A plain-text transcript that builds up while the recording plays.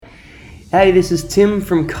Hey, this is Tim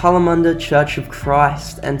from Kalamunda Church of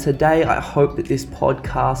Christ, and today I hope that this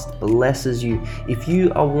podcast blesses you. If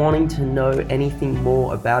you are wanting to know anything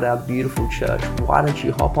more about our beautiful church, why don't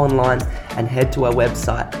you hop online and head to our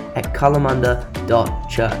website at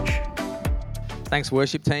kalamunda.church. Thanks,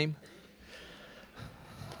 worship team.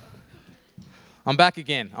 I'm back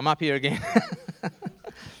again. I'm up here again.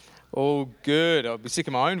 All good. I'll be sick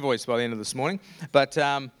of my own voice by the end of this morning, but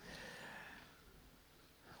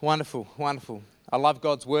wonderful, wonderful. I love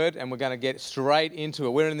God's word, and we're going to get straight into it.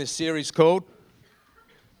 We're in this series called,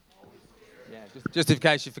 just in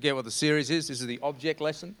case you forget what the series is, this is the object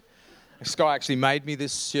lesson. Sky actually made me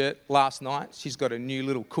this shirt last night. She's got a new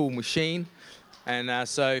little cool machine, and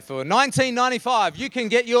so for $19.95, you can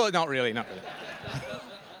get your, not really.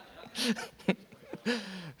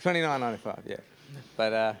 $29.95, yeah.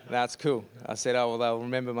 But that's cool. I said, oh, well, they'll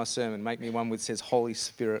remember my sermon. Make me one that says Holy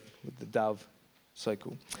Spirit with the dove. So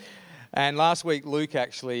cool. And last week, Luke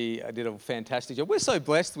actually did a fantastic job. We're so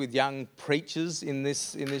blessed with young preachers in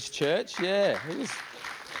this church. Yeah,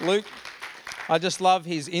 Luke. I just love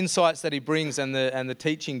his insights that he brings and the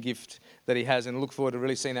teaching gift that he has, and look forward to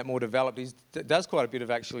really seeing that more developed. He does quite a bit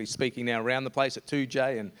of actually speaking now around the place at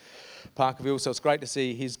 2J and Parkerville, so it's great to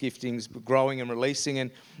see his giftings growing and releasing.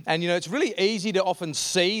 And you know, it's really easy to often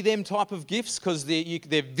see them type of gifts because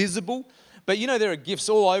they're visible, but you know, there are gifts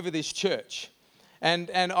all over this church.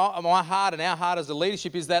 And my heart and our heart as a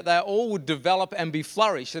leadership is that they all would develop and be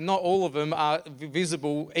flourished, and not all of them are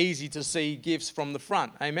visible, easy to see gifts from the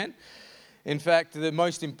front. Amen? In fact, the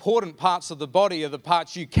most important parts of the body are the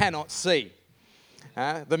parts you cannot see.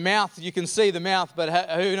 The mouth, you can see the mouth, but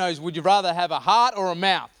who knows, would you rather have a heart or a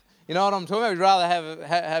mouth? You know what I'm talking about? We'd rather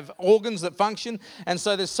have organs that function. And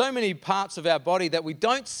so there's so many parts of our body that we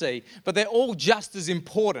don't see, but they're all just as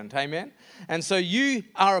important. Amen? And so you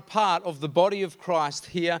are a part of the body of Christ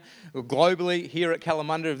here, globally, here at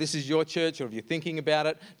Kalamunda. If this is your church or if you're thinking about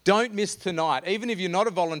it, don't miss tonight. Even if you're not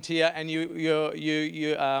a volunteer and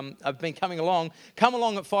you have been coming along, come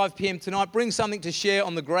along at 5 p.m. tonight. Bring something to share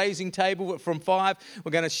on the grazing table from 5.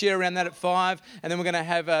 We're going to share around that at 5. And then we're going to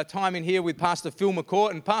have time in here with Pastor Phil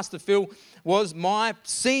McCourt. And Pastor Phil was my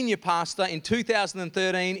senior pastor in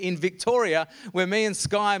 2013 in Victoria, where me and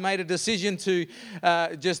Sky made a decision to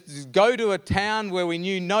just go to a town where we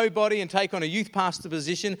knew nobody and take on a youth pastor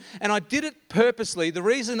position. And I did it purposely. The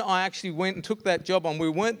reason I actually went and took that job on, we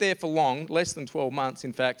weren't there for long, less than 12 months,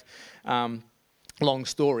 in fact. Long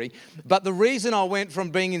story. But the reason I went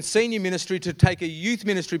from being in senior ministry to take a youth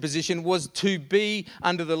ministry position was to be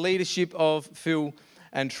under the leadership of Phil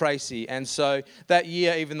and Tracy. And so that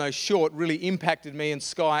year, even though short, really impacted me and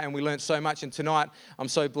Sky, and we learned so much. And tonight, I'm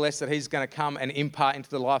so blessed that he's going to come and impart into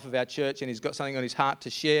the life of our church, and he's got something on his heart to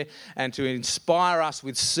share and to inspire us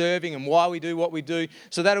with serving and why we do what we do.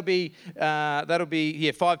 So that'll be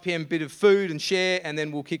 5 p.m. bit of food and share, and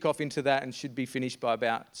then we'll kick off into that and should be finished by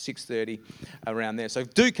about 6:30 around there. So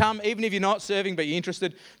do come, even if you're not serving but you're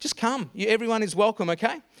interested, just come. Everyone is welcome,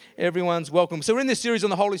 okay? Everyone's welcome. So we're in this series on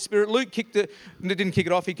the Holy Spirit. Luke didn't kick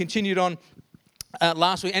it off. He continued on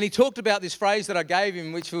last week, and he talked about this phrase that I gave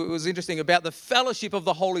him, which was interesting, about the fellowship of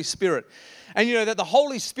the Holy Spirit. And you know that the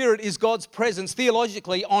Holy Spirit is God's presence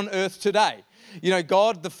theologically on earth today. You know,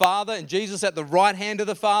 God the Father and Jesus at the right hand of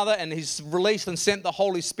the Father, and he's released and sent the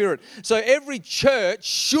Holy Spirit. So every church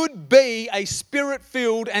should be a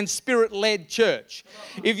Spirit-filled and Spirit-led church.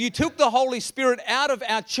 If you took the Holy Spirit out of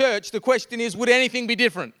our church, the question is, would anything be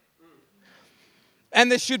different? And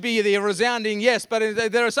there should be the resounding yes, but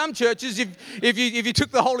there are some churches, if you took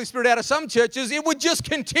the Holy Spirit out of some churches, it would just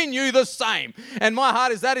continue the same. And my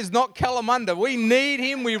heart is that is not Kalamunda. We need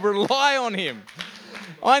him. We rely on him.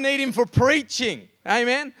 I need him for preaching.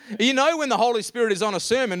 Amen. You know when the Holy Spirit is on a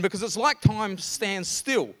sermon because it's like time stands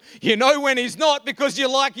still. You know when he's not because you're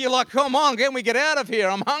like, come on, can we get out of here?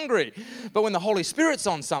 I'm hungry. But when the Holy Spirit's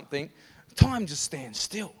on something, time just stands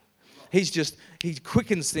still. He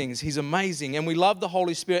quickens things. He's amazing. And we love the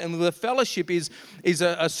Holy Spirit. And the fellowship is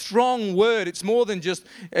a strong word. It's more than just,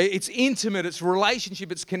 it's intimate, it's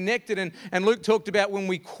relationship, it's connected. And Luke talked about when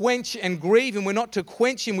we quench and grieve him, we're not to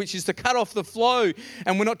quench him, which is to cut off the flow.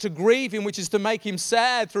 And we're not to grieve him, which is to make him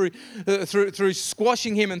sad through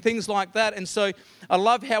squashing him and things like that. And so I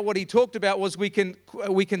love how what he talked about was we can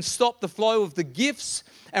stop the flow of the gifts,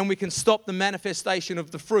 and we can stop the manifestation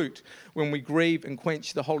of the fruit when we grieve and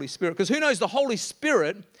quench the Holy Spirit. Because who knows, the Holy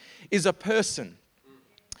Spirit is a person.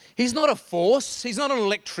 He's not a force. He's not an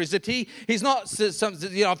electricity. He's not some,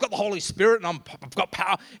 I've got the Holy Spirit and I've got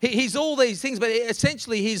power. He's all these things, but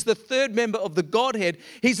essentially he's the third member of the Godhead.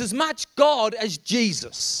 He's as much God as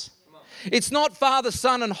Jesus. It's not Father,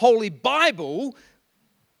 Son, and Holy Bible.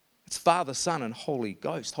 It's Father, Son, and Holy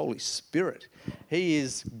Ghost, Holy Spirit. He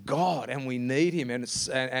is God, and we need him,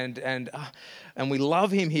 and we love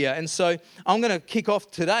him here. And so I'm going to kick off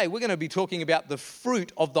today. We're going to be talking about the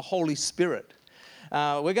fruit of the Holy Spirit.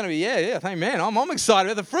 We're going to be, amen. I'm excited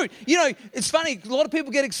about the fruit. You know, it's funny, a lot of people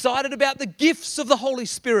get excited about the gifts of the Holy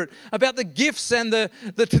Spirit, about the gifts and the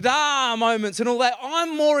ta-da moments and all that.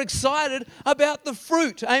 I'm more excited about the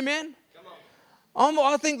fruit, amen?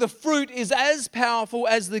 I think the fruit is as powerful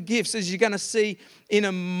as the gifts, as you're going to see in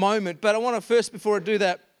a moment. But I want to first, before I do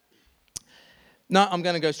that, no, I'm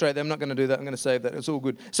going to go straight there. I'm not going to do that. I'm going to save that. It's all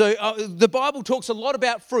good. So the Bible talks a lot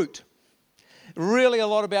about fruit. Really a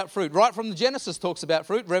lot about fruit. Right from the Genesis talks about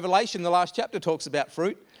fruit. Revelation, the last chapter, talks about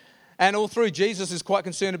fruit. And all through, Jesus is quite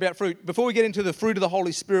concerned about fruit. Before we get into the fruit of the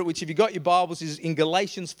Holy Spirit, which if you've got your Bibles is in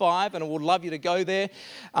Galatians 5, and I would love you to go there,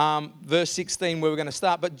 verse 16, where we're going to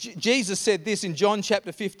start. But Jesus said this in John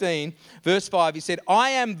chapter 15, verse 5. He said, I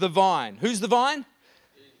am the vine. Who's the vine?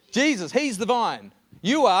 Jesus. He's the vine.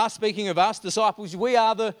 You are, speaking of us, disciples, we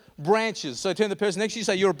are the branches. So turn to the person next to you and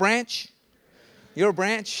say, you're a branch. You're a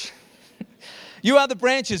branch. You are the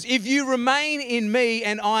branches. If you remain in me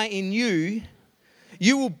and I in you,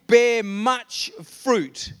 you will bear much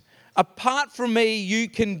fruit. Apart from me, you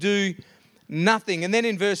can do nothing. And then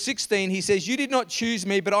in verse 16, he says, you did not choose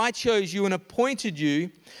me, but I chose you and appointed you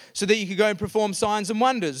so that you could go and perform signs and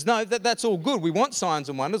wonders. No, that's all good. We want signs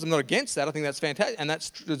and wonders. I'm not against that. I think that's fantastic. And that's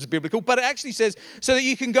biblical. But it actually says, so that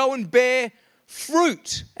you can go and bear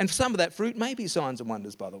fruit. And some of that fruit may be signs and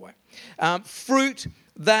wonders, by the way. Fruit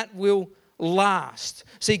that will last.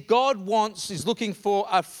 See, God is looking for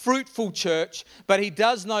a fruitful church, but he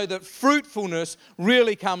does know that fruitfulness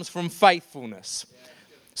really comes from faithfulness.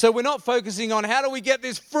 So we're not focusing on how do we get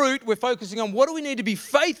this fruit, we're focusing on what do we need to be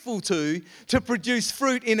faithful to produce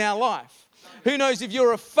fruit in our life. Who knows, if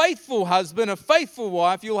you're a faithful husband, a faithful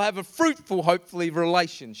wife, you'll have a fruitful, hopefully,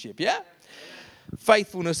 relationship, yeah?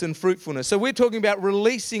 Faithfulness and fruitfulness. So we're talking about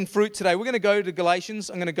releasing fruit today. We're going to go to Galatians.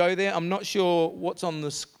 I'm going to go there. I'm not sure what's on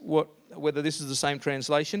this, whether this is the same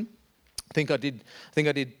translation. I think I did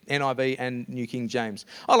NIV and New King James.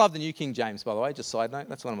 I love the New King James, by the way, just side note.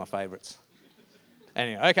 That's one of my favourites.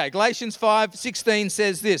 Anyway, okay, Galatians 5:16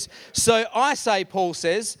 says this. So I say, Paul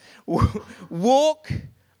says, walk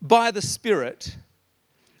by the Spirit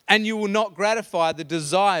and you will not gratify the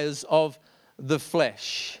desires of the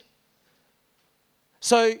flesh.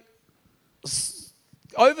 So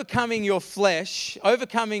overcoming your flesh,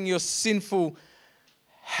 overcoming your sinful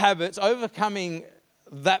habits, overcoming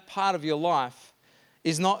that part of your life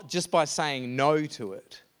is not just by saying no to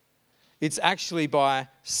it. It's actually by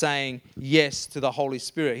saying yes to the Holy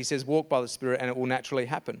Spirit. He says, walk by the Spirit and it will naturally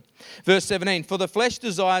happen. Verse 17, for the flesh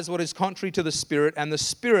desires what is contrary to the Spirit and the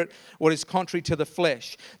Spirit what is contrary to the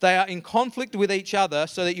flesh. They are in conflict with each other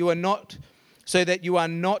so that you are not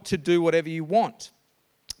to do whatever you want.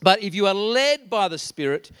 But if you are led by the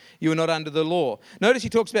Spirit, you are not under the law. Notice he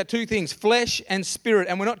talks about two things, flesh and spirit.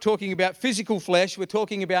 And we're not talking about physical flesh. We're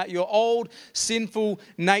talking about your old sinful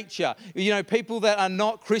nature. You know, people that are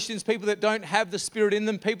not Christians, people that don't have the Spirit in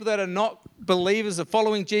them, people that are not believers or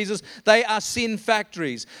following Jesus, they are sin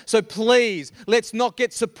factories. So please, let's not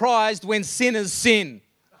get surprised when sinners sin.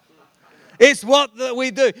 It's what we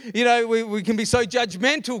do. You know, we can be so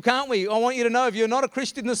judgmental, can't we? I want you to know, if you're not a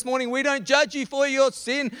Christian this morning, we don't judge you for your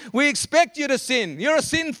sin. We expect you to sin. You're a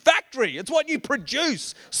sin factory. It's what you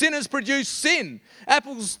produce. Sinners produce sin.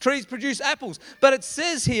 Trees produce apples. But it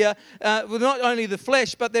says here, not only the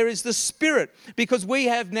flesh, but there is the Spirit. Because we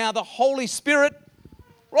have now the Holy Spirit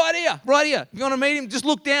right here. If you want to meet him, just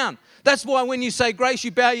look down. That's why when you say grace, you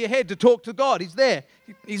bow your head to talk to God. He's there.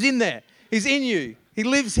 He's in there. He's in you. He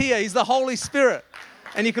lives here. He's the Holy Spirit.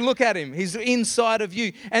 And you can look at him. He's inside of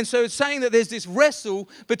you. And so it's saying that there's this wrestle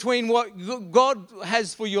between what God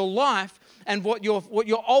has for your life and what your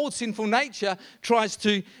old sinful nature tries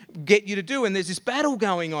to get you to do. And there's this battle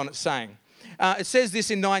going on, it's saying. It says this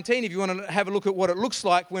in 19, if you want to have a look at what it looks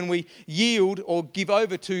like when we yield or give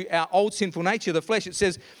over to our old sinful nature, the flesh. It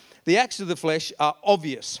says the acts of the flesh are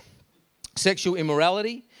obvious. Sexual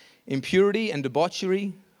immorality, impurity and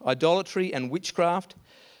debauchery, idolatry and witchcraft,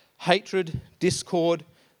 hatred, discord,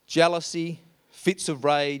 jealousy, fits of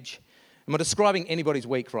rage. Am I describing anybody's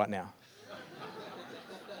week right now?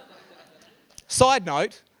 Side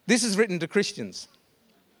note, this is written to Christians.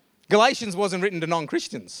 Galatians wasn't written to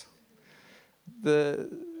non-Christians.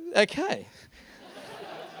 Okay.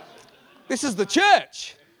 This is the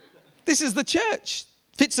church.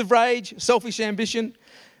 Fits of rage, selfish ambition,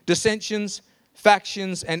 dissensions,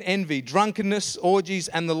 factions and envy, drunkenness, orgies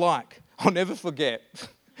and the like. I'll never forget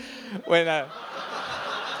when...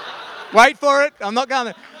 wait for it. I'm not going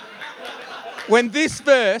to... When this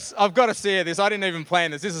verse, I've got to share this. I didn't even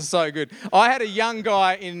plan this. This is so good. I had a young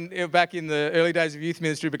guy back in the early days of youth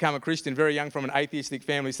ministry become a Christian, very young, from an atheistic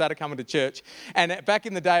family, started coming to church. And back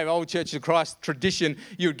in the day of old Church of Christ tradition,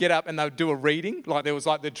 you would get up and they would do a reading. Like there was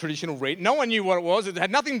like the traditional reading. No one knew what it was. It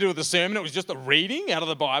had nothing to do with the sermon. It was just a reading out of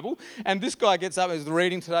the Bible. And this guy gets up and the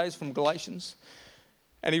reading today is from Galatians.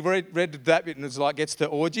 And he read that bit and it's like gets to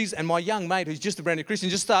orgies. And my young mate, who's just a brand new Christian,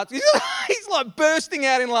 just starts, he's like bursting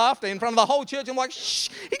out in laughter in front of the whole church. I'm like, shh.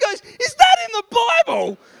 He goes, is that in the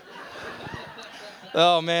Bible?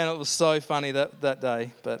 Oh, man, it was so funny that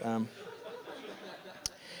day. But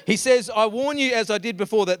he says, I warn you, as I did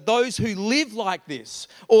before, that those who live like this,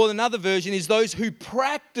 or another version is those who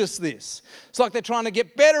practice this. It's like they're trying to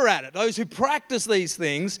get better at it. Those who practice these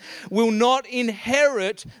things will not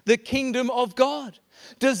inherit the kingdom of God.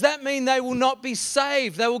 Does that mean they will not be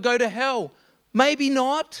saved? They will go to hell? Maybe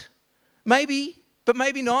not. Maybe, but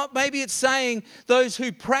maybe not. Maybe it's saying those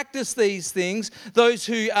who practice these things, those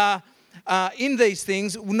who are in these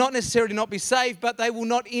things will not necessarily not be saved, but they will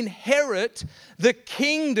not inherit the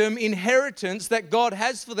kingdom inheritance that God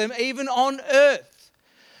has for them, even on earth.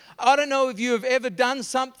 I don't know if you have ever done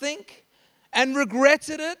something and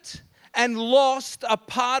regretted it and lost a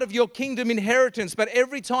part of your kingdom inheritance. But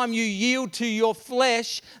every time you yield to your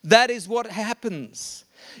flesh, that is what happens.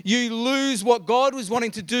 You lose what God was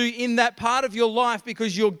wanting to do in that part of your life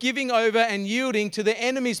because you're giving over and yielding to the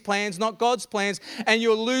enemy's plans, not God's plans, and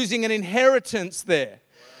you're losing an inheritance there.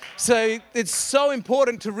 So it's so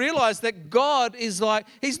important to realize that God is like,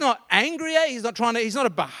 he's not angry, he's not a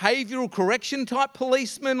behavioral correction type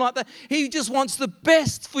policeman like that. He just wants the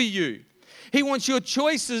best for you. He wants your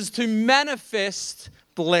choices to manifest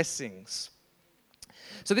blessings.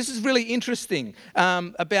 So this is really interesting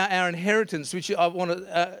about our inheritance, which I want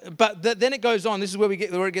to. Then it goes on. This is where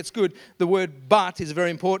it gets good. The word "but" is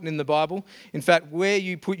very important in the Bible. In fact, where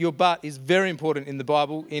you put your "but" is very important in the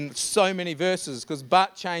Bible in so many verses, because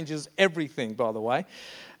 "but" changes everything. By the way,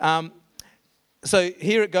 so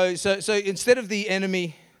here it goes. So instead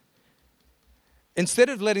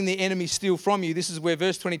of letting the enemy steal from you, this is where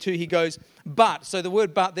verse 22 he goes, but. So the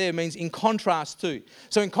word but there means in contrast to.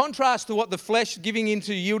 So in contrast to what the flesh,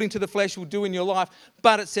 yielding to the flesh will do in your life,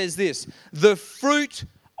 but it says this, the fruit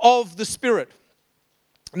of the Spirit.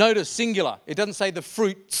 Notice singular. It doesn't say the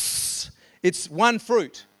fruits. It's one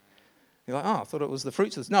fruit. You're like, I thought it was the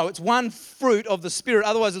fruits of this. No, it's one fruit of the Spirit.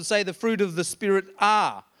 Otherwise it would say the fruit of the Spirit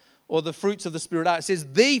are, or the fruits of the Spirit are. It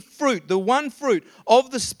says the fruit, the one fruit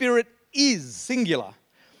of the Spirit is, singular,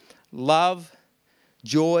 love,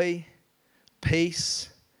 joy, peace,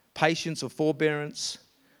 patience or forbearance,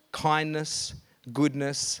 kindness,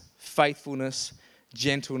 goodness, faithfulness,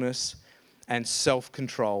 gentleness, and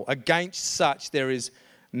self-control. Against such there is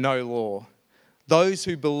no law. Those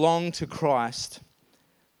who belong to Christ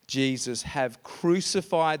Jesus have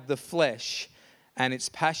crucified the flesh and its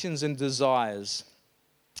passions and desires.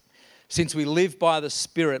 Since we live by the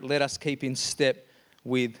Spirit, let us keep in step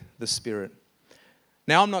with the Spirit.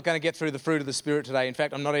 Now, I'm not going to get through the fruit of the Spirit today. In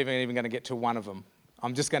fact, I'm not even going to get to one of them.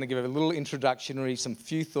 I'm just going to give a little introductory, some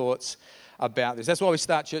few thoughts about this. That's why we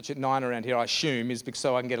start church at 9 around here, I assume, is because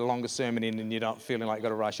so I can get a longer sermon in and you're not feeling like you've got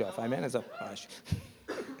to rush off. Amen?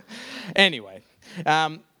 Anyway,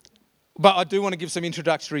 but I do want to give some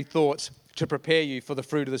introductory thoughts to prepare you for the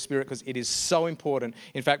fruit of the Spirit, because it is so important.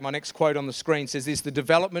 In fact, my next quote on the screen says this: the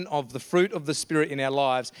development of the fruit of the Spirit in our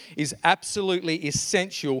lives is absolutely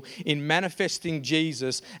essential in manifesting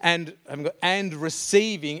Jesus and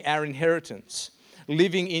receiving our inheritance.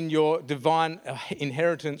 Living in your divine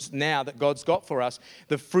inheritance now that God's got for us,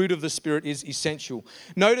 the fruit of the Spirit is essential.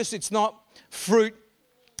 Notice it's not fruit.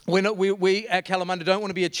 We at Kalamunda don't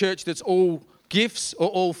want to be a church that's all gifts or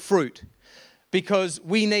all fruit, because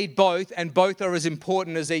we need both, and both are as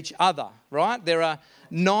important as each other, right? There are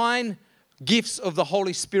 9 gifts of the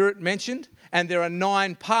Holy Spirit mentioned, and there are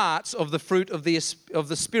 9 parts of the fruit of the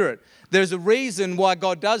Spirit. There's a reason why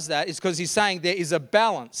God does that, is because he's saying there is a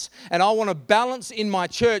balance. And I want a balance in my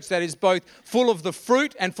church that is both full of the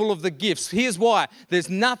fruit and full of the gifts. Here's why. There's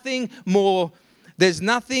nothing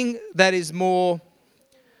that is more,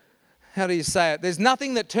 how do you say it? There's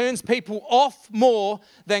nothing that turns people off more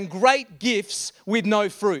than great gifts with no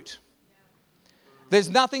fruit. There's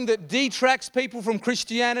nothing that detracts people from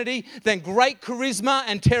Christianity than great charisma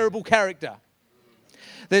and terrible character.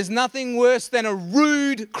 There's nothing worse than a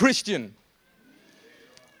rude Christian.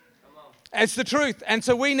 It's the truth. And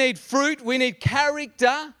so we need fruit, we need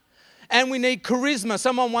character, and we need charisma.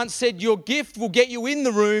 Someone once said, your gift will get you in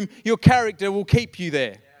the room, your character will keep you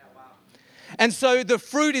there. And so the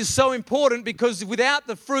fruit is so important, because without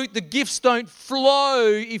the fruit, the gifts don't flow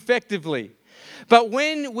effectively. But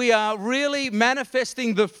when we are really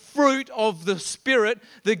manifesting the fruit of the Spirit,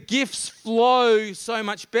 the gifts flow so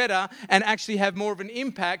much better and actually have more of an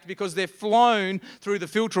impact because they're flown through the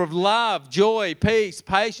filter of love, joy, peace,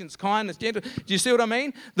 patience, kindness, gentleness. Do you see what I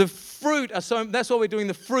mean? The fruit that's why we're doing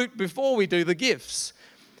the fruit before we do the gifts.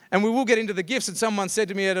 And we will get into the gifts. And someone said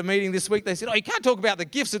to me at a meeting this week, they said, you can't talk about the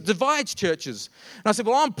gifts. It divides churches. And I said,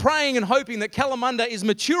 well, I'm praying and hoping that Kalamunda is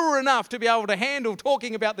mature enough to be able to handle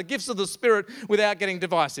talking about the gifts of the Spirit without getting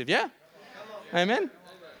divisive, yeah? Amen?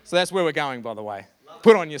 So that's where we're going, by the way.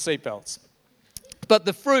 Put on your seatbelts. But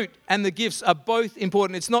the fruit and the gifts are both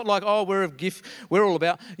important. It's not like, we're a gift. We're all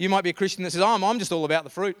about, you might be a Christian that says, I'm just all about the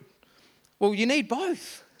fruit. Well, you need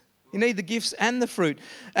both. You need the gifts and the fruit.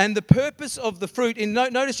 And the purpose of the fruit,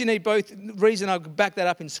 notice you need both. The reason I back that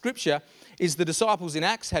up in Scripture is the disciples in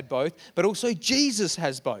Acts had both, but also Jesus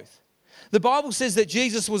has both. The Bible says that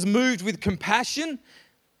Jesus was moved with compassion,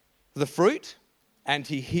 the fruit, and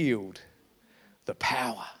he healed, the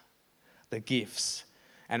power, the gifts.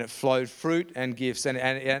 And it flowed fruit and gifts, and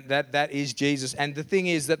that is Jesus. And the thing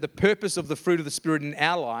is that the purpose of the fruit of the Spirit in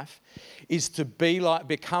our life is to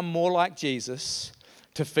become more like Jesus,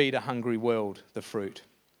 to feed a hungry world, the fruit.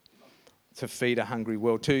 To feed a hungry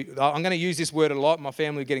world. I'm going to use this word a lot. My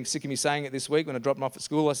family were getting sick of me saying it this week when I dropped them off at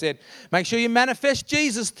school. I said, make sure you manifest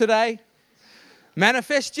Jesus today.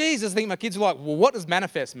 Manifest Jesus. I think my kids were like, well, what does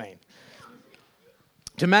manifest mean?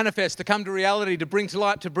 To manifest, to come to reality, to bring to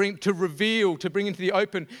light, to reveal, to bring into the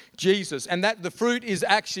open Jesus. And that the fruit is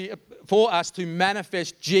actually for us to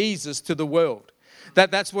manifest Jesus to the world.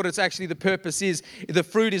 That's what it's actually the purpose is. The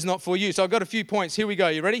fruit is not for you. So I've got a few points. Here we go.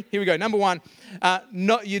 You ready? Here we go. Number one,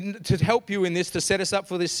 to help you in this, to set us up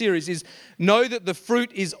for this series, is know that the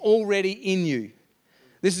fruit is already in you.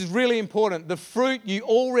 This is really important. The fruit, you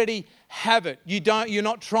already have it. You're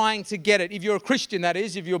not trying to get it. If you're a Christian, that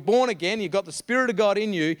is, if you're born again, you've got the Spirit of God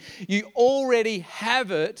in you, you already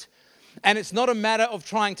have it. And it's not a matter of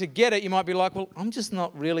trying to get it. You might be like, well, I'm just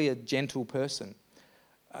not really a gentle person.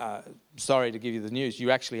 Sorry to give you the news,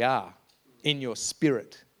 you actually are in your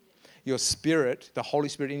spirit. Your spirit, the Holy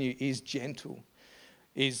Spirit in you, is gentle,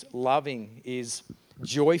 is loving, is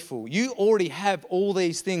joyful. You already have all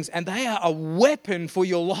these things, and they are a weapon for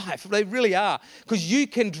your life. They really are, because you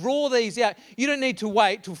can draw these out. You don't need to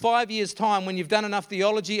wait till 5 years' time when you've done enough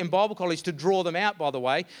theology and Bible college to draw them out, by the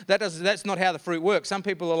way. That's not how the fruit works. Some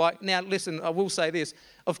people are like, now listen, I will say this.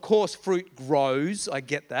 Of course, fruit grows. I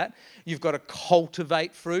get that. You've got to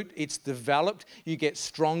cultivate fruit. It's developed. You get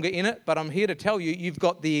stronger in it. But I'm here to tell you, you've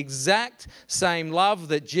got the exact same love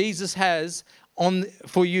that Jesus has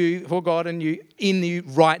for you, for God and you, in you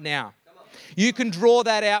right now. You can draw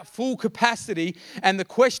that out full capacity, and the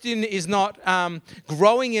question is not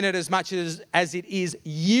growing in it as much as it is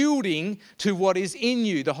yielding to what is in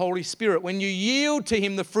you, the Holy Spirit. When you yield to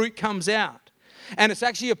Him, the fruit comes out. And it's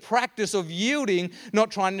actually a practice of yielding,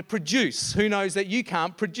 not trying to produce. Who knows that you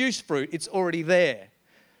can't produce fruit? It's already there.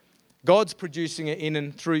 God's producing it in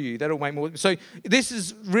and through you. That'll make more. So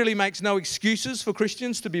this really makes no excuses for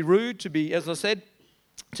Christians to be rude, to be, as I said,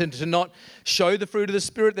 to not show the fruit of the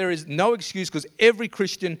Spirit. There is no excuse because every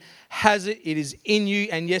Christian has it. It is in you.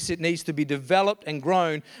 And yes, it needs to be developed and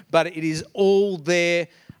grown, but it is all there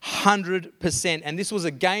 100%. And this was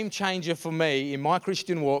a game changer for me in my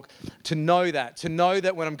Christian walk to know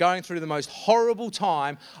that when I'm going through the most horrible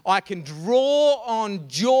time, I can draw on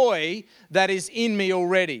joy that is in me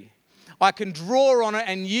already. I can draw on it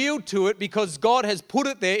and yield to it because God has put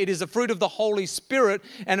it there. It is a fruit of the Holy Spirit,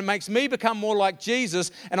 and it makes me become more like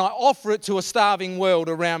Jesus, and I offer it to a starving world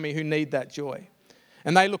around me who need that joy.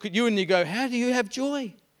 And they look at you and you go, how do you have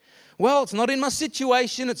joy? Well, it's not in my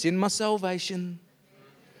situation, it's in my salvation.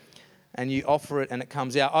 And you offer it and it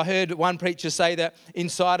comes out. I heard one preacher say that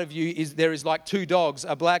inside of you there is like two dogs,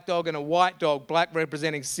 a black dog and a white dog, black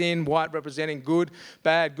representing sin, white representing good,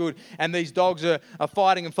 bad, good. And these dogs are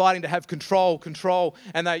fighting to have control.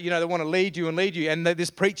 And they want to lead you. And this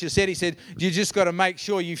preacher said, he said, you just got to make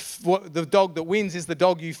sure the dog that wins is the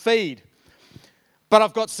dog you feed. But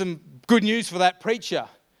I've got some good news for that preacher.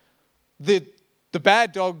 The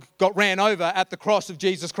bad dog got ran over at the cross of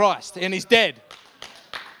Jesus Christ and he's dead.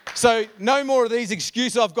 So no more of these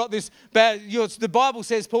excuses. I've got this bad. The Bible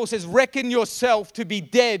says, Paul says, reckon yourself to be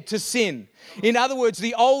dead to sin. In other words,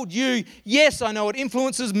 the old you, yes, I know it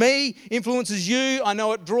influences me, influences you. I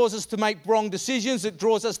know it draws us to make wrong decisions. It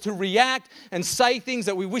draws us to react and say things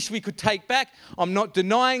that we wish we could take back. I'm not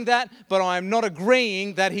denying that, but I am not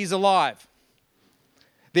agreeing that he's alive.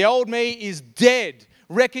 The old me is dead.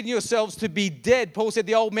 Reckon yourselves to be dead. Paul said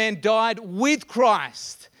the old man died with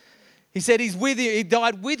Christ. He said he's with you. He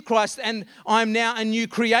died with Christ, and I'm now a new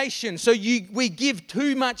creation. So we give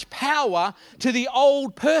too much power to the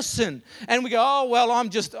old person. And we go, oh, well,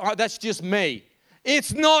 that's just me.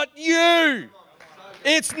 It's not you.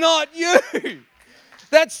 It's not you.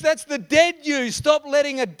 That's the dead you. Stop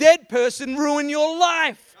letting a dead person ruin your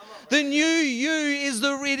life. The new you is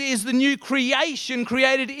the new creation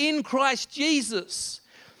created in Christ Jesus.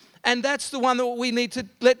 And that's the one that we need to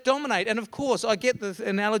let dominate. And of course, I get the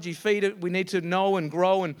analogy, feed it. We need to know and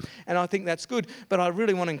grow, and I think that's good. But I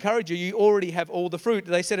really want to encourage you, you already have all the fruit.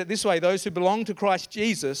 They said it this way, those who belong to Christ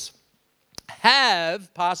Jesus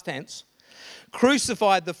have, past tense,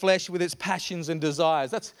 crucified the flesh with its passions and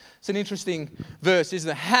desires. It's an interesting verse,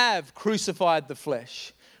 isn't it? Have crucified the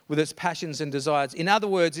flesh with its passions and desires. In other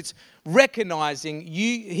words, it's recognizing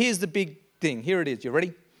here's the big thing. Here it is. You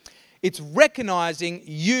ready? It's recognizing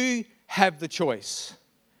you have the choice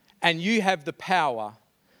and you have the power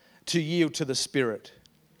to yield to the Spirit.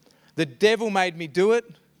 The devil made me do it.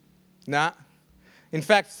 Nah. In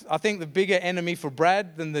fact, I think the bigger enemy for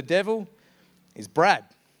Brad than the devil is Brad.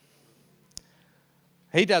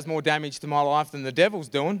 He does more damage to my life than the devil's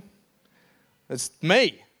doing. It's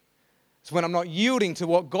me. It's when I'm not yielding to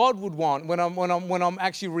what God would want, when I'm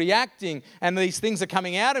actually reacting and these things are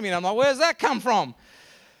coming out of me and I'm like, where's that come from?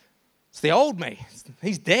 It's the old me.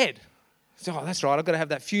 He's dead. So, oh, that's right. I've got to have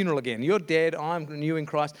that funeral again. You're dead. I'm new in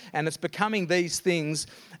Christ. And it's becoming these things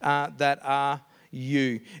that are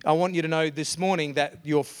you. I want you to know this morning that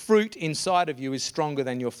your fruit inside of you is stronger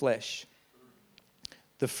than your flesh.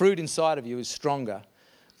 The fruit inside of you is stronger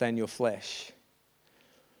than your flesh.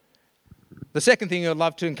 The second thing I'd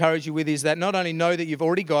love to encourage you with is that not only know that you've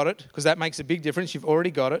already got it, because that makes a big difference. You've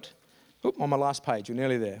already got it. Oop, on my last page. We're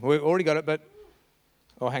nearly there. We've already got it, but...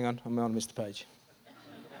 Oh, hang on. I missed the page.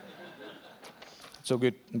 It's all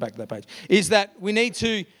good. Back to that page. Is that we need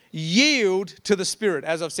to yield to the Spirit,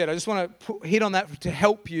 as I've said. I just want to hit on that to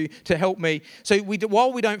help you, to help me. So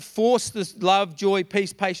while we don't force this love, joy,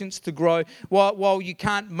 peace, patience to grow, while you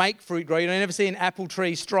can't make fruit grow, you don't ever see an apple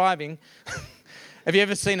tree striving. Have you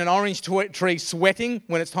ever seen an orange tree sweating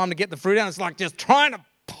when it's time to get the fruit out? It's like just trying to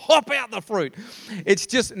pop out the fruit. It's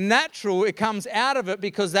just natural. It comes out of it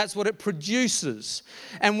because that's what it produces.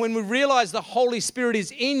 And when we realize the Holy Spirit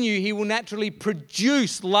is in you, He will naturally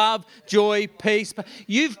produce love, joy, peace.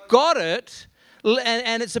 You've got it,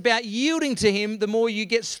 and it's about yielding to Him. The more you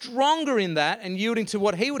get stronger in that and yielding to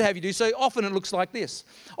what He would have you do. So often it looks like this.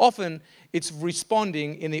 Often it's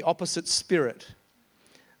responding in the opposite spirit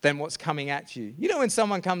than what's coming at you. You know when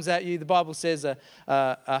someone comes at you, the Bible says a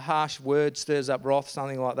harsh word stirs up wrath,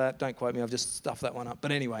 something like that. Don't quote me, I've just stuffed that one up.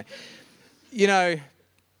 But anyway, you know,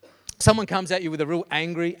 someone comes at you with a real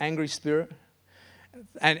angry spirit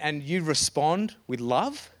and you respond with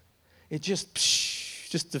love, it just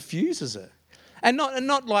diffuses it. And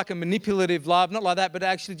not like a manipulative love, not like that, but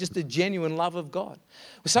actually just a genuine love of God.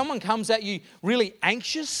 When someone comes at you really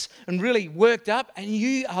anxious and really worked up and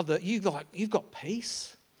you've got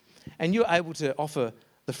peace. And you're able to offer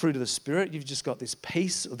the fruit of the Spirit. You've just got this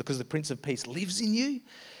peace because the Prince of Peace lives in you.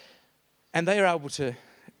 And they are able to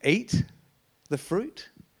eat the fruit.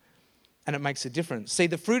 And it makes a difference. See,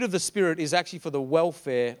 the fruit of the Spirit is actually for the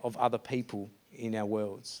welfare of other people in our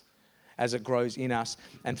worlds as it grows in us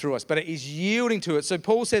and through us. But it is yielding to it. So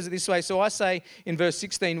Paul says it this way. So I say in verse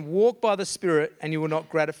 16, walk by the Spirit and you will not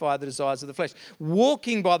gratify the desires of the flesh.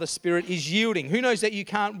 Walking by the Spirit is yielding. Who knows that you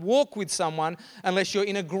can't walk with someone unless you're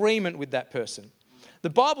in agreement with that person?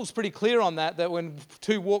 The Bible's pretty clear on that when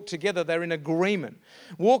two walk together, they're in agreement.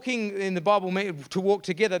 Walking in the Bible, to walk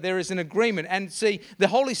together, there is an agreement. And see, the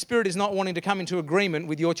Holy Spirit is not wanting to come into agreement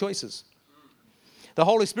with your choices. The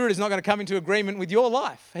Holy Spirit is not going to come into agreement with your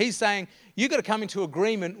life. He's saying, you've got to come into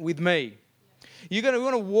agreement with me. You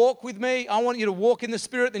want to walk with me? I want you to walk in the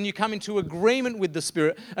Spirit. Then you come into agreement with the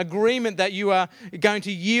Spirit. Agreement that you are going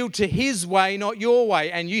to yield to His way, not your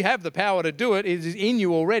way. And you have the power to do it. It is in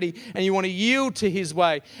you already. And you want to yield to His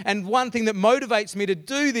way. And one thing that motivates me to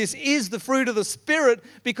do this is the fruit of the Spirit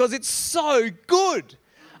because it's so good.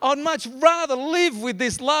 I'd much rather live with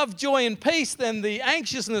this love, joy, and peace than the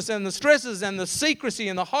anxiousness and the stresses and the secrecy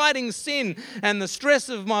and the hiding sin and the stress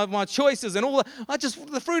of my choices and all that.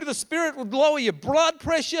 The fruit of the Spirit will lower your blood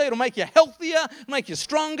pressure. It'll make you healthier, make you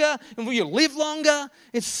stronger, and will you live longer.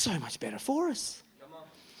 It's so much better for us.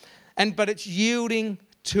 But it's yielding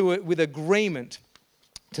to it with agreement.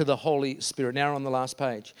 to the Holy Spirit. Now we're on the last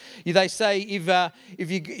page. They say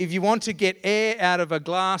if you want to get air out of a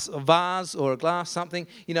glass, a vase or a glass, something,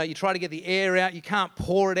 you try to get the air out. You can't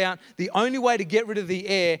pour it out. The only way to get rid of the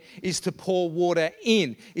air is to pour water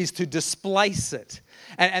in, is to displace it.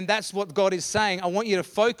 And that's what God is saying. I want you to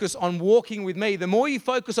focus on walking with me. The more you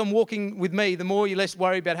focus on walking with me, the more you're less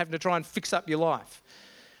worried about having to try and fix up your life.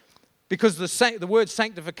 Because the word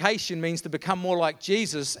sanctification means to become more like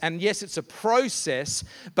Jesus. And yes, it's a process,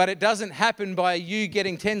 but it doesn't happen by you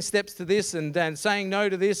getting 10 steps to this and saying no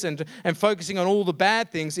to this and focusing on all the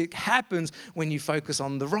bad things. It happens when you focus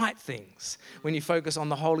on the right things, when you focus on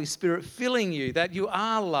the Holy Spirit filling you, that you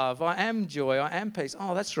are love, I am joy, I am peace.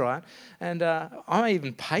 Oh, that's right. And I'm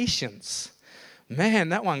even patience. Man,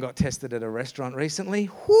 that one got tested at a restaurant recently.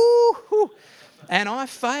 Woo-hoo. And I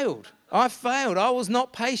failed. I was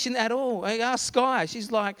not patient at all. I asked Sky.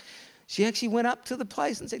 She actually went up to the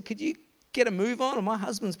place and said, could you get a move on? Or my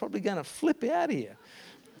husband's probably going to flip out here.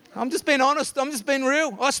 I'm just being honest. I'm just being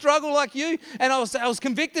real. I struggle like you. And I was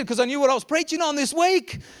convicted because I knew what I was preaching on this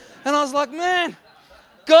week. And I was like, man,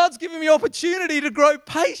 God's giving me opportunity to grow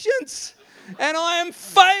patience. And I am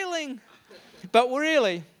failing. But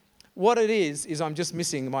really, what it is I'm just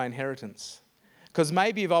missing my inheritance. Because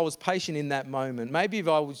maybe if I was patient in that moment, maybe if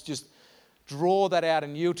I was just draw that out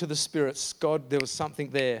and yield to the Spirit, God, there was something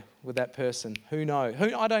there with that person. Who knows?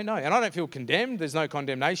 I don't know. And I don't feel condemned. There's no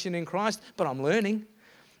condemnation in Christ, but I'm learning.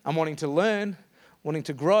 I'm wanting to learn, wanting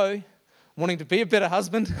to grow, wanting to be a better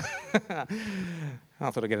husband. I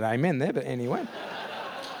thought I'd get an amen there, but anyway.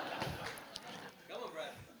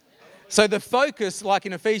 So the focus, like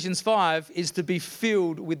in Ephesians 5, is to be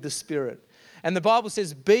filled with the Spirit. And the Bible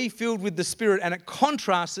says, be filled with the Spirit, and it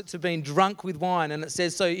contrasts it to being drunk with wine. And it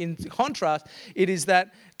says, so in contrast, it is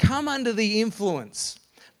that come under the influence.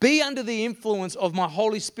 Be under the influence of my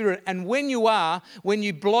Holy Spirit. And when you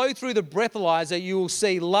blow through the breathalyzer, you will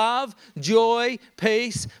see love, joy,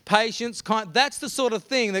 peace, patience. That's the sort of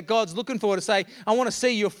thing that God's looking for, to say, I want to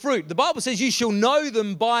see your fruit. The Bible says you shall know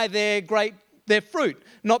them by their fruit,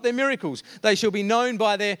 not their miracles. They shall be known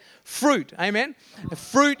by their fruit. Amen? The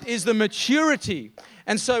fruit is the maturity.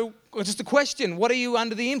 And so, just a question, what are you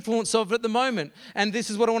under the influence of at the moment? And this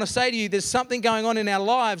is what I want to say to you. There's something going on in our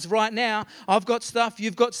lives right now. I've got stuff,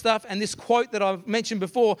 you've got stuff. And this quote that I've mentioned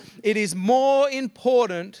before, it is more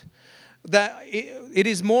important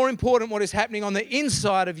what is happening on the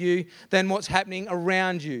inside of you than what's happening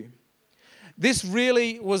around you. This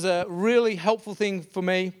really was a really helpful thing for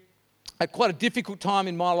me at quite a difficult time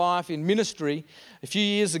in my life in ministry a few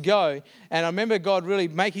years ago. And I remember God really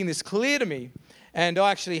making this clear to me. And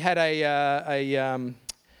I actually had a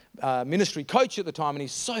ministry coach at the time, and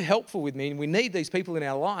he's so helpful with me. And we need these people in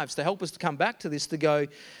our lives to help us to come back to this, to go,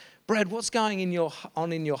 Brad, what's going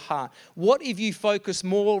on in your heart? What if you focus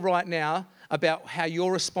more right now about how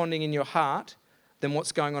you're responding in your heart than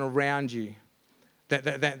what's going on around you,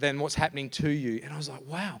 than what's happening to you? And I was like,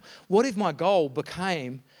 wow, what if my goal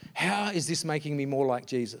became, how is this making me more like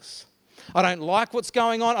Jesus? I don't like what's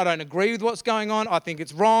going on. I don't agree with what's going on. I think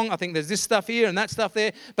it's wrong. I think there's this stuff here and that stuff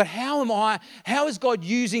there. But how is God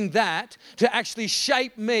using that to actually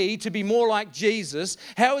shape me to be more like Jesus?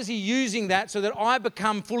 How is he using that so that I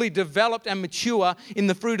become fully developed and mature in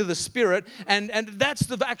the fruit of the Spirit? And that's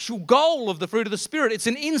the actual goal of the fruit of the Spirit. It's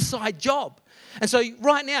an inside job. And so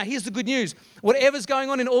right now, here's the good news. Whatever's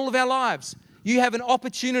going on in all of our lives, you have an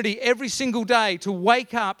opportunity every single day to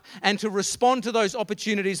wake up and to respond to those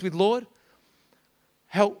opportunities with, Lord,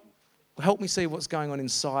 help me see what's going on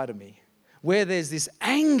inside of me. Where there's this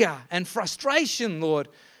anger and frustration, Lord,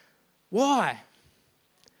 why?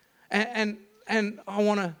 And I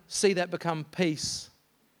want to see that become peace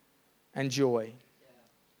and joy.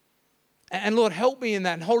 And Lord, help me in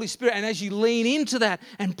that. And Holy Spirit, and as you lean into that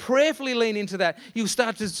and prayerfully lean into that, you'll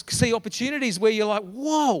start to see opportunities where you're like,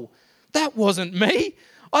 whoa, that wasn't me.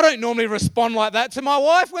 I don't normally respond like that to my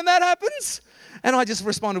wife when that happens. And I just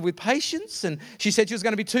responded with patience. And she said she was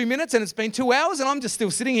going to be 2 minutes, and it's been 2 hours, and I'm just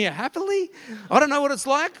still sitting here happily. I don't know what it's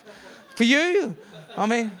like for you. I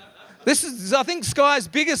mean, I think Sky's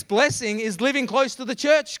biggest blessing is living close to the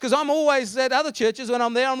church, because I'm always at other churches when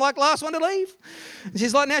I'm there. I'm like last one to leave. And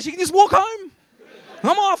she's like, now she can just walk home.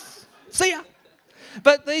 I'm off. See ya.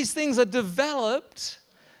 But these things are developed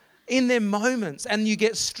in their moments, and you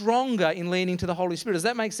get stronger in leaning to the Holy Spirit. Does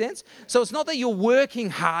that make sense? So it's not that you're working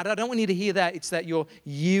harder. I don't want you to hear that. It's that you're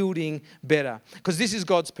yielding better. Because this is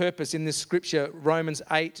God's purpose in this scripture, Romans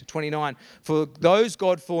 8:29. For those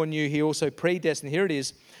God foreknew, he also predestined, here it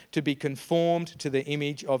is, to be conformed to the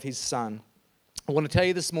image of his Son. I want to tell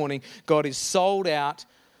you this morning, God is sold out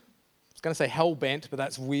going to say hell-bent, but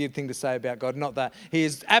that's a weird thing to say about God. Not that. He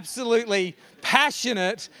is absolutely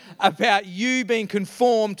passionate about you being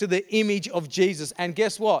conformed to the image of Jesus. And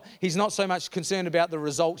guess what? He's not so much concerned about the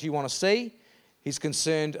result you want to see. He's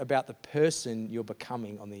concerned about the person you're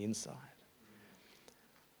becoming on the inside.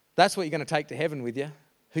 That's what you're going to take to heaven with you.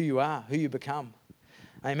 Who you are, who you become.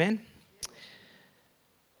 Amen?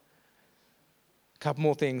 A couple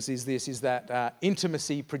more things is that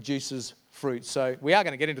intimacy produces fruit. So we are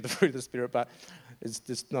going to get into the fruit of the Spirit, but it's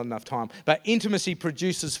just not enough time. But intimacy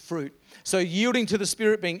produces fruit. So yielding to the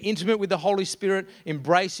Spirit, being intimate with the Holy Spirit,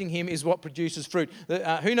 embracing Him is what produces fruit.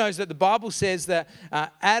 Who knows that the Bible says that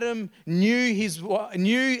Adam knew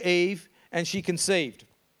Eve and she conceived.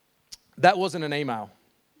 That wasn't an email.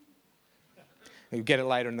 You'll get it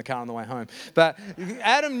later in the car on the way home. But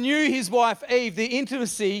Adam knew his wife Eve. The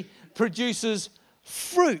intimacy produces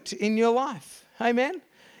fruit in your life. Amen?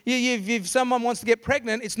 If someone wants to get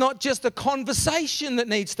pregnant, it's not just a conversation that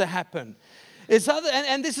needs to happen. It's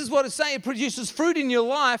and this is what it's saying. It produces fruit in your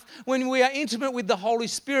life when we are intimate with the Holy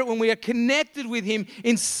Spirit, when we are connected with Him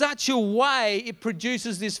in such a way, it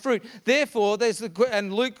produces this fruit. Therefore,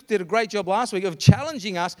 and Luke did a great job last week of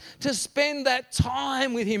challenging us to spend that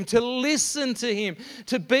time with Him, to listen to Him,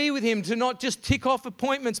 to be with Him, to not just tick off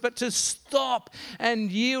appointments, but to stop and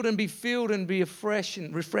yield and be filled and be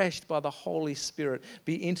refreshed by the Holy Spirit.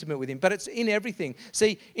 Be intimate with Him. But it's in everything.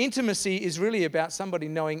 See, intimacy is really about somebody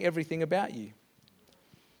knowing everything about you.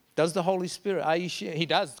 Does the Holy Spirit? Are you sure? He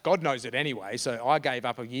does. God knows it anyway. So I gave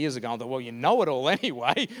up years ago and thought, well, you know it all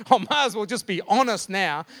anyway. I might as well just be honest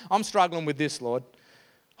now. I'm struggling with this, Lord.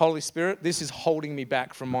 Holy Spirit, this is holding me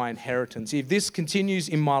back from my inheritance. If this continues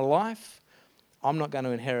in my life, I'm not going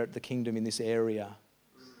to inherit the kingdom in this area.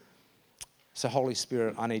 So Holy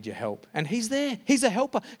Spirit, I need your help. And He's there. He's a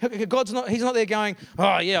helper. He's not there going,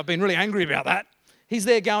 oh yeah, I've been really angry about that. He's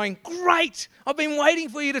there going, great, I've been waiting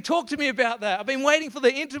for you to talk to me about that. I've been waiting for the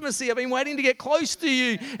intimacy. I've been waiting to get close to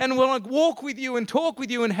you and want to walk with you and talk with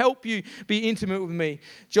you and help you be intimate with me.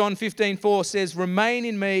 John 15:4 says, remain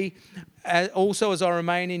in me also as I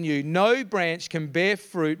remain in you. No branch can bear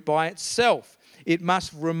fruit by itself. It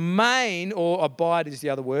must remain, or abide is the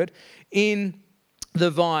other word, in the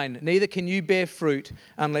vine. Neither can you bear fruit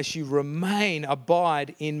unless you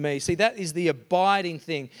abide in me. See, that is the abiding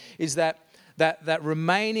thing, is that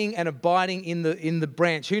remaining and abiding in the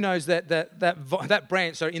branch. Who knows that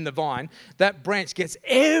branch, so in the vine, that branch gets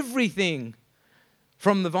everything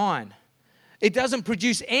from the vine. It doesn't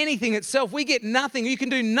produce anything itself. We get nothing. You can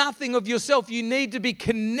do nothing of yourself. You need to be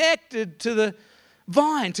connected to the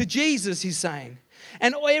vine, to Jesus, he's saying.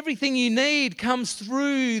 And everything you need comes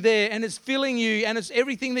through there, and it's filling you, and it's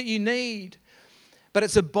everything that you need. But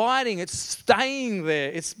it's abiding, it's staying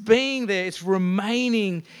there, it's being there, it's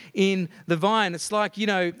remaining in the vine. It's like,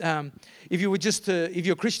 if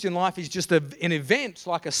your Christian life is just an event,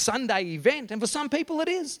 like a Sunday event, and for some people it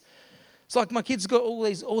is. It's like my kids got all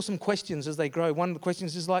these awesome questions as they grow. One of the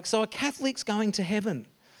questions is like, so are Catholics going to heaven?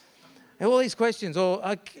 And all these questions, or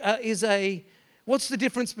what's the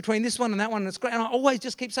difference between this one and that one? And it's great. And I always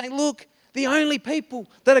just keep saying, look, the only people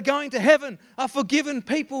that are going to heaven are forgiven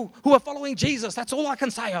people who are following Jesus. That's all I can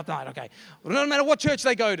say. Okay. No matter what church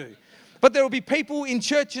they go to. But there will be people in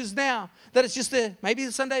churches now that it's just maybe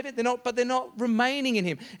the Sunday event, they're not remaining in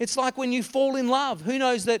Him. It's like when you fall in love. Who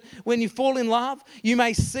knows that when you fall in love, you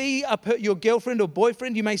may see your girlfriend or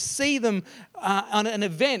boyfriend, you may see them on an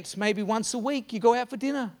event maybe once a week. You go out for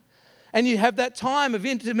dinner and you have that time of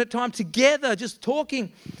intimate time together, just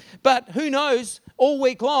talking. But who knows, all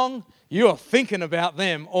week long, you're thinking about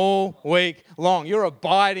them all week long. You're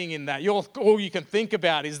abiding in that. All you can think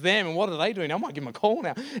about is them and what are they doing? I might give them a call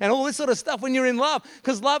now. And all this sort of stuff when you're in love.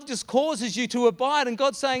 Because love just causes you to abide. And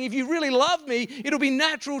God's saying, if you really love me, it'll be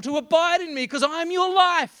natural to abide in me because I'm your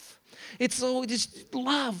life. It's all just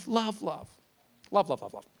love, love, love. Love, love,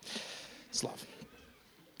 love, love. It's love.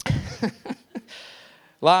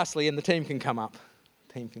 Lastly, and the team can come up.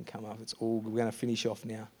 We're going to finish off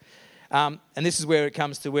now. And this is where it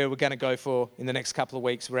comes to where we're going to go for in the next couple of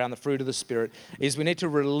weeks around the fruit of the Spirit, is we need to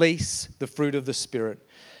release the fruit of the Spirit.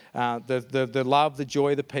 The love, the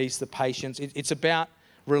joy, the peace, the patience. It's about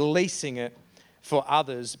releasing it for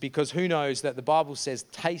others, because who knows that the Bible says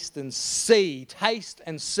taste and see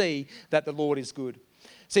that the Lord is good.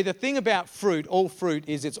 See, the thing about fruit, all fruit,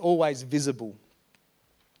 is it's always visible.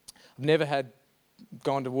 I've never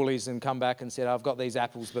gone to Woolies and come back and said, I've got these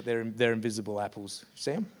apples, but they're invisible apples.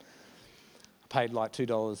 See them? Paid like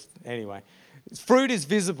 $2 anyway. Fruit is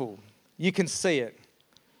visible. You can see it.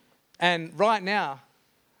 And right now,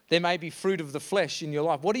 There may be fruit of the flesh in your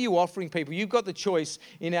life. What are you offering people? You've got the choice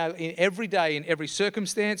in every day, in every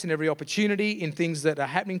circumstance, in every opportunity, in things that are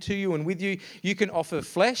happening to you and with you. You can offer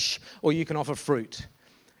flesh or you can offer fruit.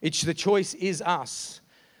 The choice is us.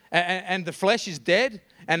 And the flesh is dead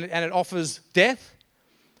and it offers death.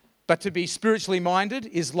 But to be spiritually minded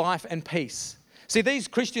is life and peace. See, these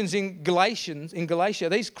Christians in Galatia,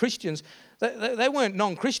 these Christians, they weren't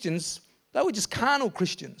non-Christians. They were just carnal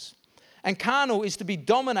Christians. And carnal is to be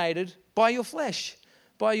dominated by your flesh,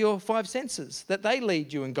 by your five senses, that they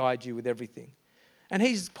lead you and guide you with everything. And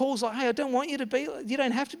Paul's like, hey, I don't want you to be, you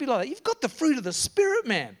don't have to be like that. You've got the fruit of the Spirit,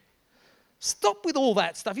 man. Stop with all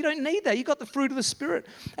that stuff. You don't need that. You've got the fruit of the Spirit.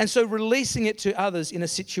 And so releasing it to others in a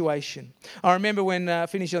situation. I remember when,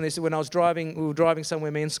 finishing on this, when we were driving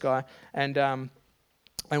somewhere, me and Sky, and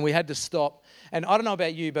we had to stop. And I don't know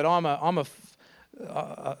about you, but I'm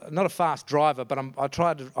not a fast driver, but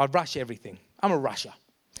I rush everything. I'm a rusher.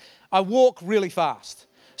 I walk really fast.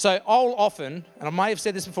 So I'll often, and I may have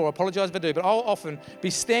said this before, I apologise if I do, but I'll often be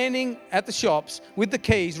standing at the shops with the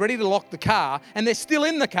keys ready to lock the car, and they're still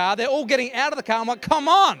in the car. They're all getting out of the car. I'm like, come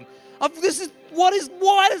on. Why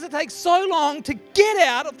does it take so long to get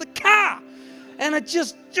out of the car? And it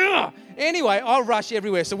just, anyway, I'll rush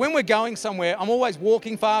everywhere. So when we're going somewhere, I'm always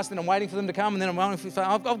walking fast and I'm waiting for them to come, and then I'm waiting for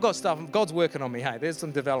I've got stuff. God's working on me. Hey, there's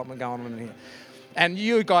some development going on in here. And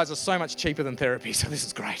you guys are so much cheaper than therapy, so this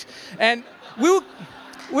is great. And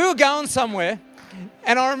we were going somewhere,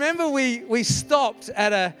 and I remember we stopped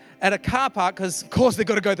at a car park because, of course, they've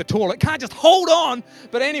got to go to the toilet. Can't just hold on.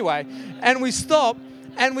 But anyway, and we stop,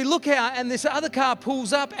 and we look out, and this other car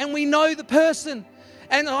pulls up, and we know the person.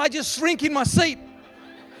 And I just shrink in my seat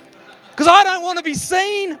because I don't want to be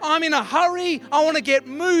seen. I'm in a hurry. I want to get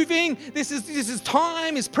moving. This is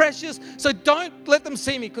time is precious. So don't let them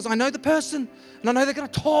see me because I know the person and I know they're going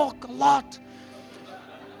to talk a lot.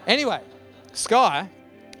 Anyway, Sky,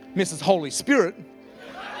 Mrs. Holy Spirit,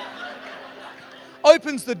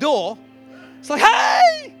 opens the door. It's like,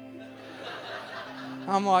 hey!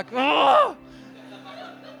 I'm like, oh!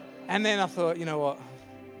 And then I thought, you know what?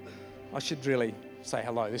 I should really say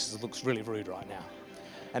hello. Looks really rude right now.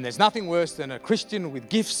 And there's nothing worse than a Christian with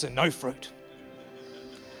gifts and no fruit.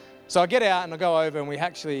 So I get out and I go over, and we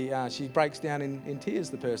actually, she breaks down in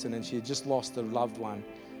tears, the person, and she had just lost a loved one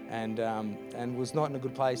and was not in a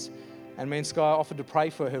good place. And me and Sky offered to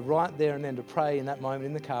pray for her right there and then, to pray in that moment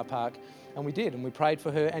in the car park. And we did, and we prayed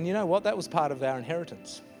for her. And you know what? That was part of our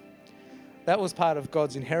inheritance. That was part of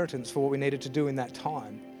God's inheritance for what we needed to do in that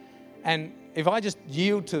time. And if I just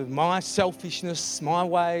yield to my selfishness, my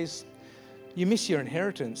ways, you miss your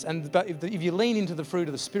inheritance. But if you lean into the fruit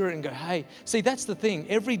of the Spirit and go, hey, see, that's the thing.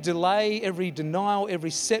 Every delay, every denial, every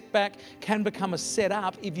setback can become a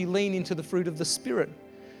setup if you lean into the fruit of the Spirit.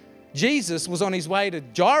 Jesus was on his way to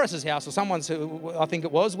Jairus' house, or someone's, I think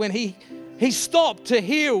it was, when he stopped to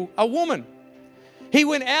heal a woman. He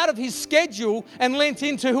went out of his schedule and leant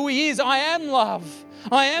into who he is. I am love.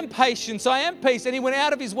 I am patience. I am peace. And he went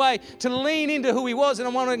out of his way to lean into who he was. And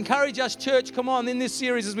I want to encourage us, church, come on, in this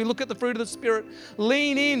series, as we look at the fruit of the Spirit,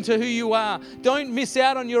 lean into who you are. Don't miss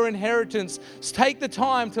out on your inheritance. Take the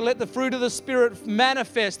time to let the fruit of the Spirit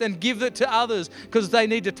manifest and give it to others, because they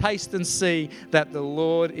need to taste and see that the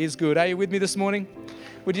Lord is good. Are you with me this morning?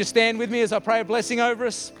 Would you stand with me as I pray a blessing over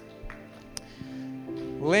us?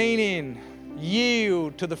 Lean in.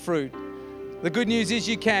 Yield to the fruit. The good news is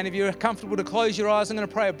you can. If you're comfortable to close your eyes, I'm going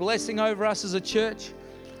to pray a blessing over us as a church.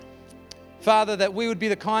 Father, that we would be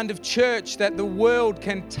the kind of church that the world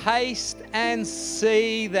can taste and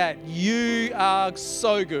see that you are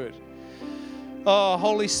so good. Oh,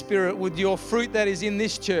 Holy Spirit, with your fruit that is in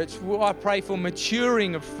this church, I pray for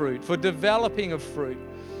maturing of fruit, for developing of fruit.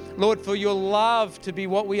 Lord, for your love to be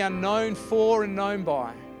what we are known for and known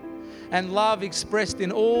by. And love expressed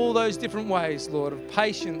in all those different ways, Lord, of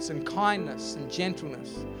patience and kindness and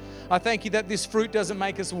gentleness. I thank you that this fruit doesn't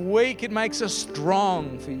make us weak, it makes us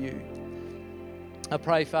strong for you. I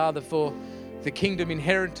pray, Father, for the kingdom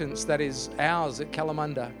inheritance that is ours at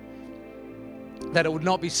Kalamunda, that it would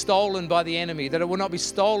not be stolen by the enemy, that it would not be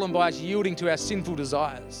stolen by us yielding to our sinful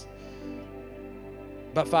desires.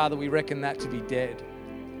 But, Father, we reckon that to be dead.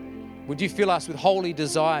 Would you fill us with holy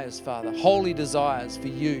desires, Father, holy desires for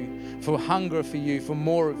you, for hunger for you, for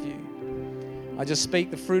more of you. I just speak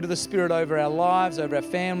the fruit of the Spirit over our lives, over our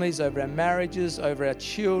families, over our marriages, over our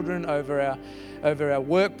children, over our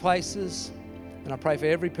workplaces. And I pray for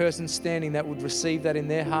every person standing that would receive that in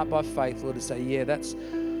their heart by faith, Lord, to say, yeah,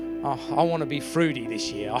 I want to be fruity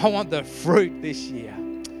this year. I want the fruit this year.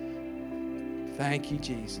 Thank you,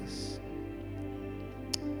 Jesus.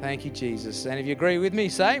 Thank you, Jesus. And if you agree with me,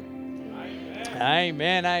 say,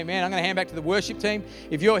 Amen, amen. I'm going to hand back to the worship team.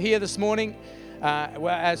 If you're here this morning,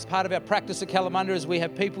 as part of our practice at Kalamunda, as we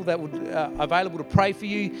have people that would available to pray for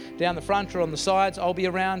you down the front or on the sides, I'll be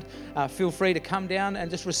around. Feel free to come down and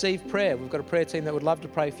just receive prayer. We've got a prayer team that would love to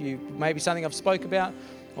pray for you. Maybe something I've spoke about,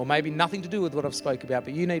 or maybe nothing to do with what I've spoke about,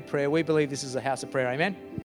 but you need prayer. We believe this is a house of prayer. Amen.